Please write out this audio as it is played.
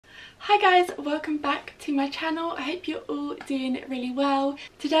Hi guys, welcome back to my channel. I hope you're all doing really well.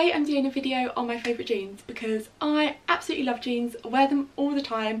 Today I'm doing a video on my favourite jeans because I absolutely love jeans, I wear them all the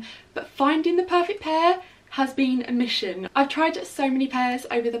time, but finding the perfect pair has been a mission. I've tried so many pairs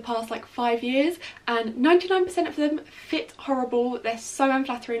over the past like 5 years and 99% of them fit horrible. They're so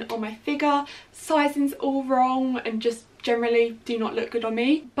unflattering on my figure, sizing's all wrong and just generally do not look good on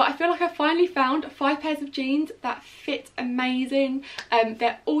me. But I feel like I finally found 5 pairs of jeans that fit amazing.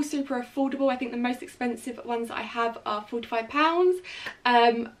 They're all super affordable. I think the most expensive ones that I have are £45.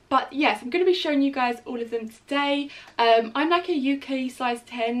 But yes, I'm going to be showing you guys all of them today. I'm like a UK size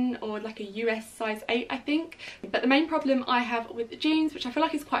 10 or like a US size 8 I think. But the main problem I have with the jeans, which I feel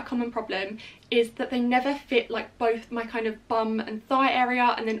like is quite a common problem, is that they never fit like both my kind of bum and thigh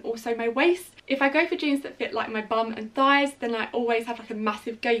area and then also my waist. If I go for jeans that fit like my bum and thighs, then I always have like a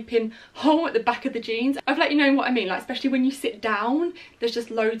massive gaping hole at the back of the jeans. I've let you know what I mean, like especially when you sit down, there's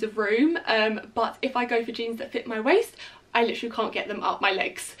just loads of room. But if I go for jeans that fit my waist, I literally can't get them up my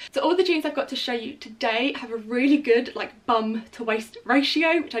legs. So all the jeans I've got to show you today have a really good like bum to waist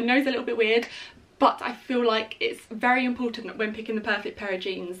ratio, which I know is a little bit weird, but I feel like it's very important when picking the perfect pair of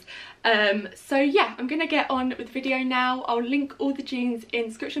jeans. So yeah, I'm gonna get on with the video now. I'll link all the jeans in the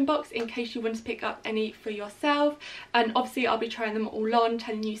description box in case you want to pick up any for yourself. And obviously I'll be trying them all on,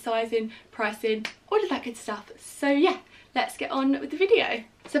 telling you sizing, pricing, all of that good stuff. So yeah, let's get on with the video.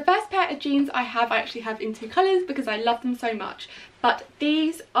 So first pair of jeans I actually have in 2 colours because I love them so much. But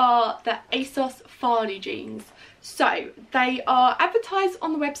these are the Asos Farley jeans. So they are advertised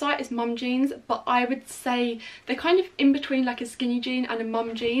on the website as mum jeans, but I would say they're kind of in between like a skinny jean and a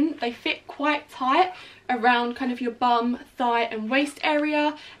mum jean. They fit quite tight around kind of your bum, thigh and waist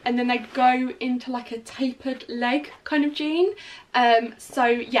area, and then they go into like a tapered leg kind of jean. So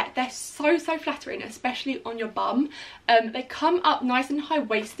yeah, they're so flattering, especially on your bum. They come up nice and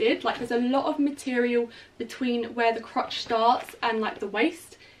high-waisted, like there's a lot of material between where the crotch starts and like the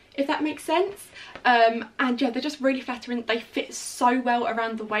waist, if that makes sense. And yeah, they're just really flattering. They fit so well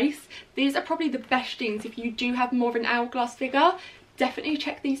around the waist. These are probably the best jeans if you do have more of an hourglass figure. Definitely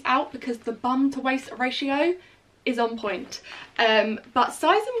check these out because the bum to waist ratio is on point. But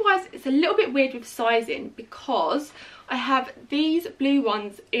sizing wise, it's a little bit weird with sizing because I have these blue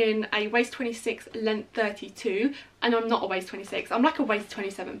ones in a waist 26, length 32, and I'm not a waist 26. I'm like a waist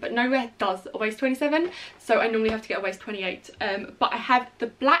 27, but nowhere does a waist 27, so I normally have to get a waist 28. But I have the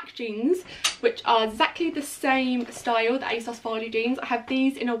black jeans, which are exactly the same style, the Asos Farley jeans. I have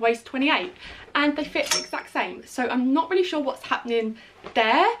these in a waist 28, and they fit the exact same. So I'm not really sure what's happening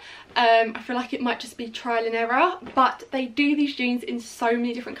there. I feel like it might just be trial and error, but they do these jeans in so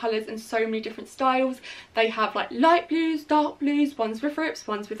many different colours and so many different styles. They have like light blues, dark blues, ones with rips,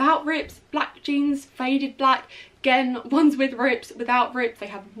 ones without rips, black jeans, faded black, again ones with rips, without rips. They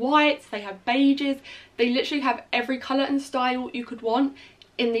have whites, they have beiges, they literally have every colour and style you could want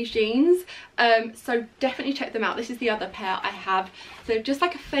in these jeans. So definitely check them out. This is the other pair I have. So just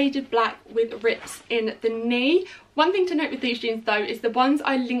like a faded black with rips in the knee. One thing to note with these jeans though is the ones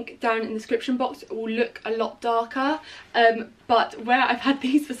I link down in the description box will look a lot darker, but where I've had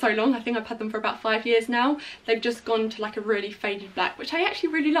these for so long, I think I've had them for about 5 years now, they've just gone to like a really faded black, which I actually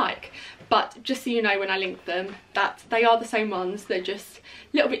really like. But just so you know, when I link them, that they are the same ones, they're just a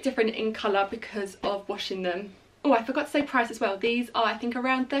little bit different in colour because of washing them. Oh, I forgot to say price as well. These are I think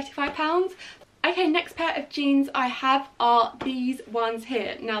around £35. Okay, next pair of jeans I have are these ones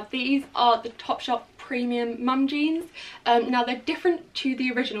here. Now these are the Topshop premium mum jeans. Now they're different to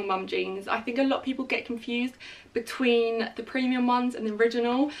the original mum jeans. I think a lot of people get confused between the premium ones and the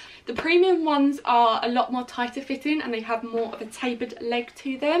original. The premium ones are a lot more tighter fitting and they have more of a tapered leg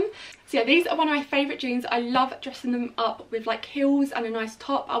to them. So yeah, these are one of my favourite jeans. I love dressing them up with like heels and a nice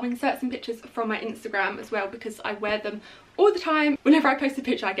top. I'll insert some pictures from my Instagram as well because I wear them all the time. Whenever I post a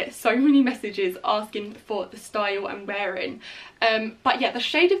picture I get so many messages asking for the style I'm wearing. But yeah, the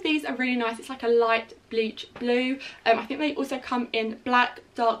shade of these are really nice. It's like a light bleach blue. I think they also come in black,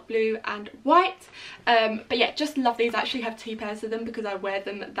 dark blue and white. But yeah, just love these. I actually have 2 pairs of them because I wear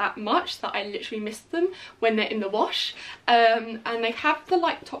them that much that I literally miss them when they're in the wash. And they have the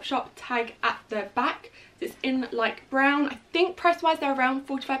like Topshop tag at the back. It's in like brown. I think price wise they're around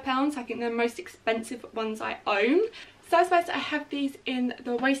 £45. I think they're the most expensive ones I own. Size wise I have these in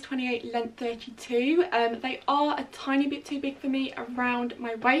the waist 28, length 32. They are a tiny bit too big for me around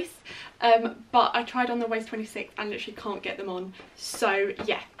my waist, but I tried on the waist 26 and literally can't get them on. So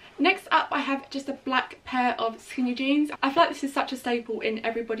yeah. Next up I have just a black pair of skinny jeans. I feel like this is such a staple in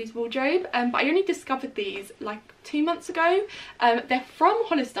everybody's wardrobe, but I only discovered these like 2 months ago. They're from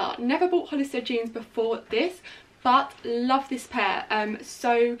Hollister. Never bought Hollister jeans before this, but love this pair.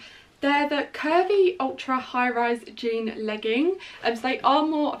 So They're the curvy ultra high-rise jean legging. So they are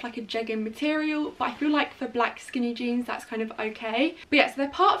more of like a jegging material, but I feel like for black skinny jeans that's kind of okay. But yeah, so they're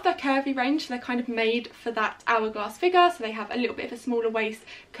part of their curvy range, so they're kind of made for that hourglass figure, so they have a little bit of a smaller waist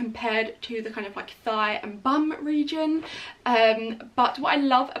compared to the kind of like thigh and bum region. But what I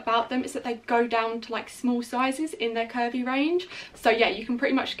love about them is that they go down to like small sizes in their curvy range. So yeah, you can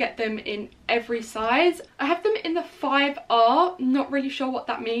pretty much get them in every size. I have them in the 5R, not really sure what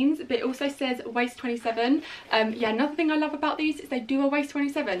that means, but it also says waist 27. Yeah, another thing I love about these is they do a waist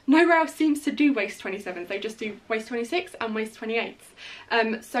 27. Nowhere else seems to do waist 27, they just do waist 26 and waist 28.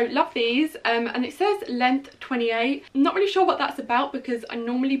 So love these, and it says length 28. I'm not really sure what that's about because I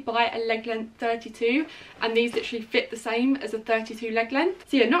normally buy a leg length 32 and these literally fit the same as a 32 leg length.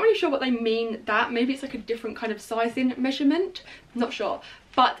 So yeah, not really sure what they mean that. Maybe it's like a different kind of sizing measurement, not sure.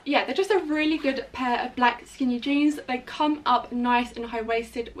 But yeah, they're just a really good pair of black skinny jeans. They come up nice and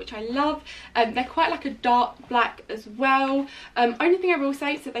high-waisted, which I love. They're quite like a dark black as well. Only thing I will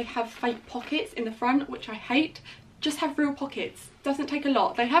say is that they have fake pockets in the front, which I hate. Just have real pockets. Doesn't take a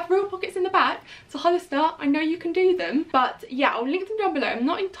lot. They have real pockets in the back, so Hollister, I know you can do them. But yeah, I'll link them down below. I'm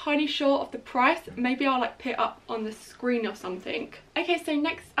not entirely sure of the price. Maybe I'll like put it up on the screen or something. Okay, so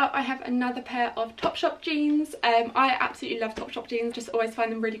next up I have another pair of Topshop jeans. I absolutely love Topshop jeans, just always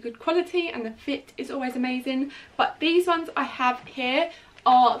find them really good quality and the fit is always amazing. But these ones I have here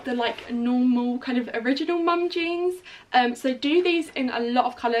are the like normal kind of original mum jeans. So do these in a lot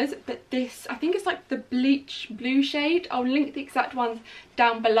of colours, but this I think it's like the bleach blue shade. I'll link the exact ones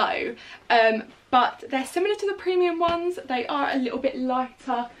down below, but they're similar to the premium ones. They are a little bit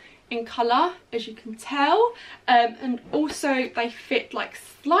lighter in colour, as you can tell, and also they fit like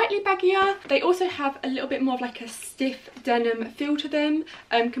slightly baggier. They also have a little bit more of like a stiff denim feel to them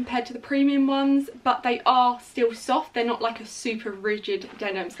compared to the premium ones, but they are still soft. They're not like a super rigid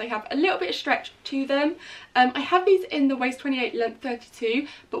denim, so they have a little bit of stretch to them. I have these in the waist 28 length 32,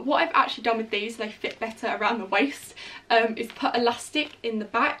 but what I've actually done with these, they fit better around the waist, is put elastic in the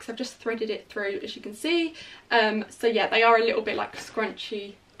back, so I've just threaded it through, as you can see. So yeah, they are a little bit like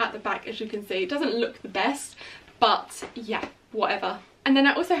scrunchy at the back, as you can see. It doesn't look the best, but yeah, whatever. And then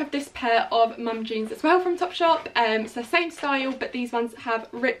I also have this pair of mum jeans as well from Topshop. So same style, but these ones have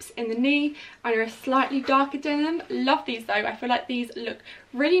rips in the knee and are a slightly darker denim. Love these though. I feel like these look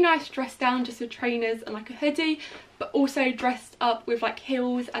really nice dressed down just with trainers and like a hoodie, but also dressed up with like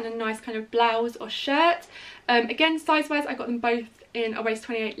heels and a nice kind of blouse or shirt. Again, size wise I got them both in a waist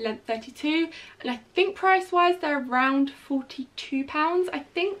 28 length 32, and I think price wise they're around £42, I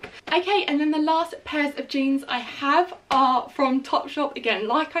think. Okay, and then the last pairs of jeans I have are from Topshop. Again,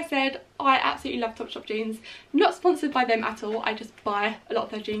 like I said, I absolutely love Topshop jeans. Not sponsored by them at all, I just buy a lot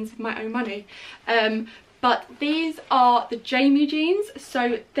of their jeans with my own money. But these are the Jamie jeans,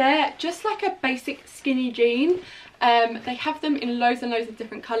 so they're just like a basic skinny jean. They have them in loads and loads of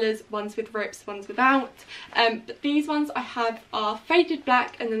different colours, ones with rips, ones without. But these ones I have are faded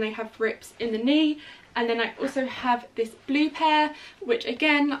black, and then they have rips in the knee. And then I also have this blue pair, which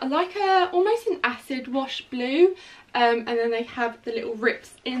again are like almost an acid wash blue. And then they have the little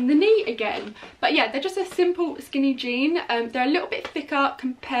rips in the knee again. But yeah, they're just a simple skinny jean. They're a little bit thicker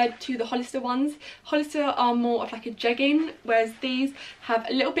compared to the Hollister ones. Hollister are more of like a jegging, whereas these have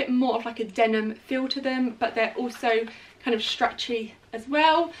a little bit more of like a denim feel to them, but they're also kind of stretchy as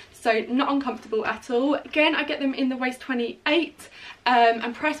well, so not uncomfortable at all. Again, I get them in the waist 28,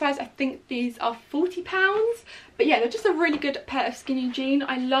 and price wise I think these are £40. But yeah, they're just a really good pair of skinny jean.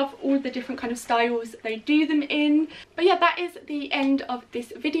 I love all the different kind of styles they do them in. But yeah, that is the end of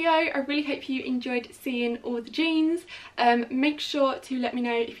this video. I really hope you enjoyed seeing all the jeans. Make sure to let me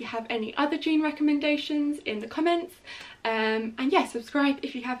know if you have any other jean recommendations in the comments. And yeah, subscribe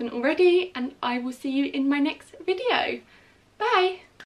if you haven't already, and I will see you in my next video. Bye!